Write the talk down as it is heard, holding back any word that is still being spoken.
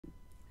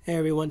Hey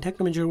everyone,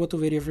 Technomager with a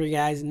video for you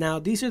guys. Now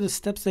these are the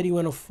steps that you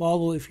want to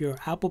follow if your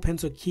Apple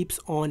Pencil keeps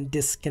on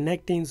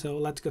disconnecting. So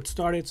let's get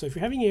started. So if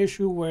you're having an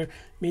issue where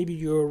maybe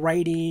you're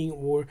writing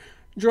or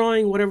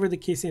drawing, whatever the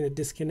case, and it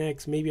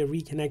disconnects, maybe it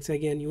reconnects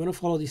again, you want to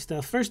follow these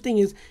steps. First thing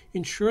is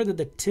ensure that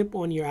the tip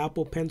on your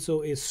Apple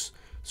Pencil is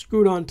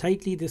screwed on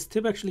tightly. This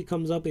tip actually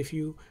comes up if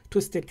you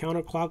twist it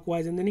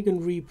counterclockwise, and then you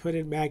can re-put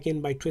it back in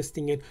by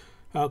twisting it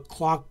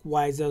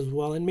clockwise as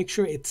well, and make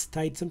sure it's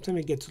tight. Sometimes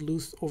it gets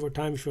loose over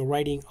time if you're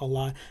writing a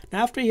lot.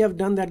 Now after you have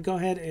done that, go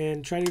ahead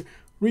and try to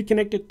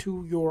reconnect it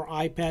to your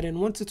iPad, and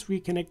once it's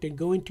reconnected,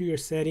 go into your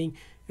setting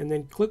and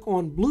then click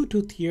on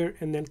Bluetooth here,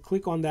 and then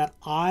click on that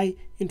eye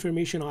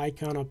information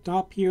icon up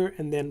top here,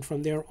 and then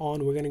from there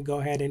on we're going to go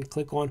ahead and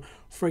click on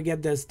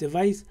forget this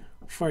device.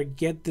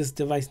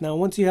 Now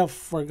once you have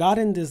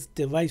forgotten this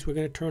device, we're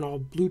going to turn off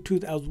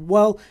Bluetooth as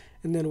well,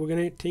 and then we're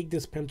going to take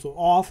this pencil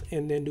off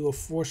and then do a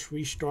force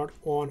restart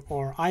on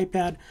our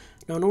iPad.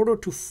 Now in order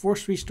to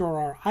force restart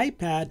our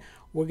iPad,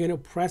 we're going to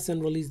press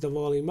and release the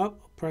volume up,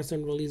 press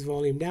and release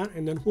volume down,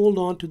 and then hold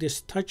on to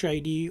this Touch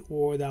ID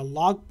or that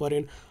lock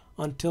button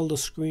until the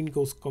screen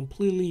goes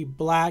completely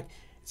black.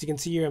 As you can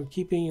see here, I'm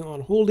keeping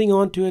on holding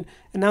on to it,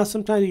 and now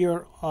sometimes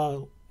your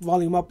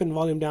volume up and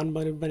volume down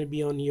button going to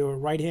be on your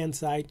right hand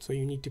side, so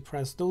you need to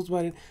press those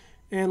buttons.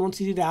 And once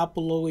you see the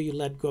Apple logo, you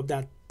let go of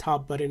that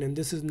top button, and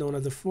this is known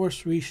as the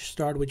force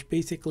restart, which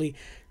basically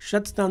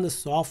shuts down the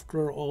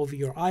software of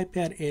your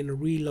iPad and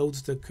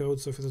reloads the code.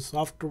 So if it's a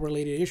software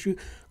related issue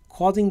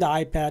causing the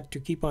iPad to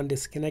keep on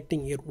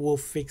disconnecting, it will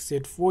fix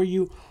it for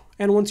you.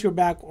 And once you're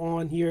back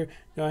on here,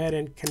 go ahead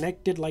and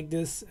connect it like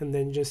this, and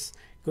then just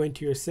go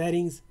into your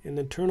settings and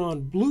then turn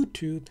on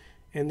Bluetooth,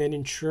 and then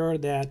ensure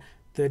that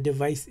the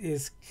device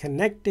is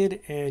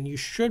connected, and you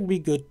should be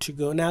good to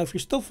go. Now if you're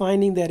still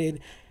finding that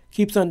it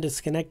keeps on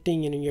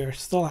disconnecting and you're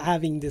still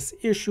having this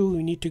issue,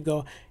 you need to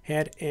go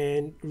ahead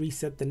and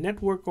reset the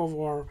network of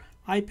our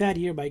iPad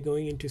here by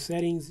going into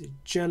settings,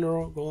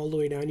 general, go all the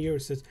way down here.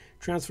 It says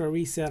transfer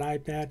reset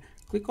iPad,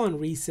 click on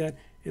reset,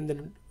 and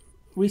then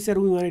reset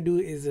we want to do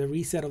is a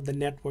reset of the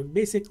network.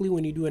 Basically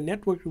when you do a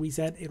network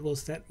reset, it will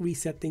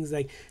reset things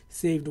like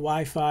saved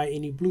Wi-Fi,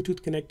 any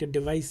Bluetooth connected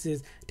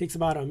devices. It takes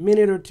about a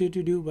minute or two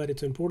to do, but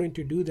it's important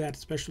to do that,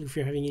 especially if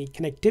you're having any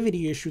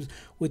connectivity issues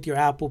with your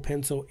Apple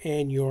Pencil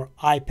and your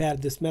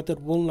iPad. This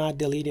method will not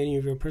delete any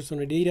of your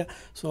personal data,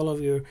 so all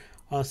of your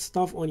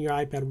stuff on your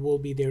iPad will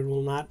be there. It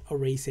will not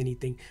erase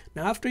anything.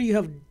 Now after you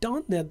have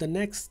done that, the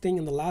next thing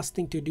and the last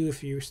thing to do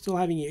if you're still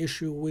having an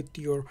issue with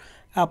your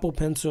Apple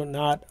Pencil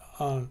not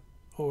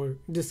or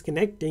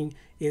disconnecting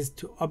is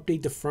to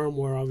update the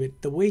firmware of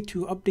it. The way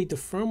to update the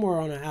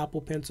firmware on an Apple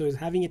Pencil is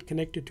having it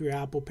connected to your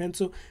Apple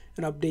Pencil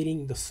and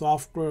updating the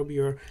software of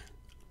your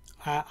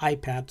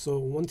iPad. So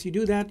once you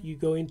do that, you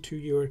go into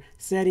your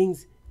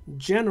settings,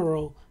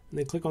 general, and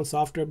then click on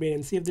software update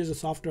and see if there's a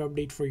software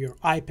update for your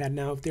iPad.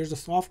 Now if there's a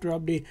software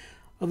update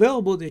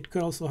available, it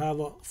could also have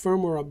a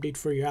firmware update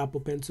for your Apple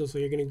Pencil. So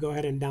you're going to go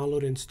ahead and download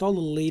and install the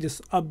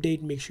latest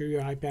update. Make sure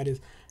your iPad is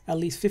at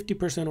least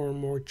 50% or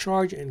more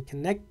charged and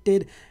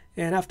connected.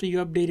 And after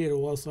you update it, it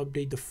will also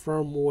update the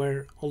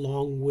firmware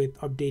along with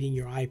updating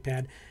your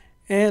iPad.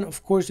 And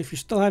of course, if you're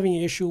still having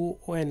an issue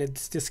and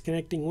it's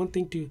disconnecting, one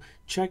thing to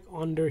check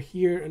under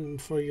here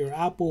and for your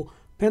Apple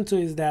Pencil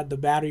is that the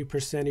battery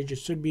percentage, it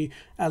should be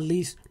at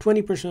least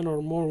 20%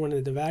 or more.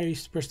 When the battery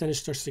percentage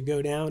starts to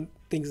go down,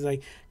 things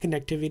like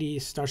connectivity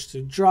starts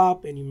to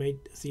drop, and you might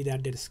see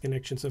that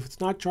disconnection. So if it's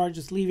not charged,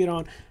 just leave it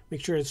on.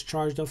 Make sure it's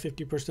charged up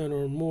 50%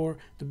 or more.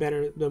 The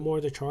better, the more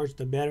the charge,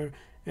 the better.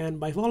 And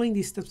by following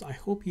these steps, I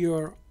hope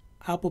your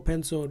Apple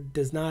Pencil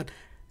does not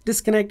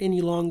disconnect any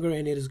longer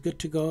and it is good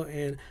to go.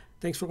 And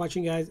thanks for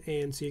watching, guys,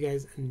 and see you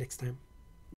guys next time.